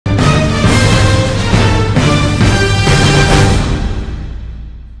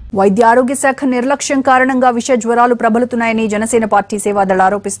వైద్య ఆరోగ్య శాఖ నిర్లక్ష్యం కారణంగా విష జ్వరాలు ప్రబలుతున్నాయని జనసేన పార్టీ సేవాదళ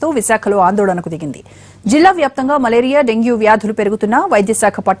ఆరోపిస్తూ విశాఖలో ఆందోళనకు దిగింది. జిల్లా వ్యాప్తంగా మలేరియా, డెంగ్యూ వ్యాధులు పెరుగుతున్నా వైద్య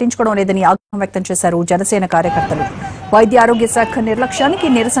శాఖ పట్టించుకోవడం లేదని ఆగ్రహం వ్యక్తం చేశారు జనసేన కార్యకర్తలు. వైద్య ఆరోగ్య శాఖ నిర్లక్ష్యానికి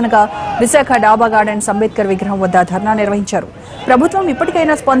నిరసనగా విశాఖ డాబా గార్డెన్స్ అంబేద్కర్ విగ్రహం వద్ద ధర్నా నిర్వహించారు. ప్రభుత్వం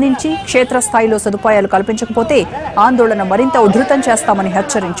ఇప్పటికైనా స్పందించి క్షేత్రస్థాయిలో సదుపాయాలు కల్పించకపోతే ఆందోళన మరింత ఉధృతం చేస్తామని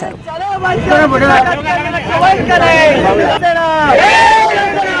హెచ్చరించారు.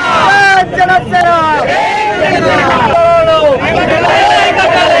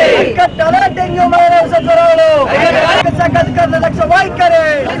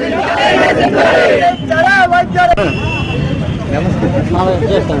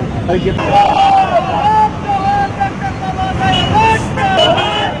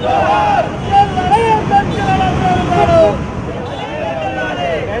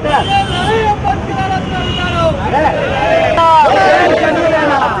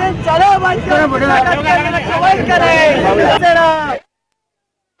 चलो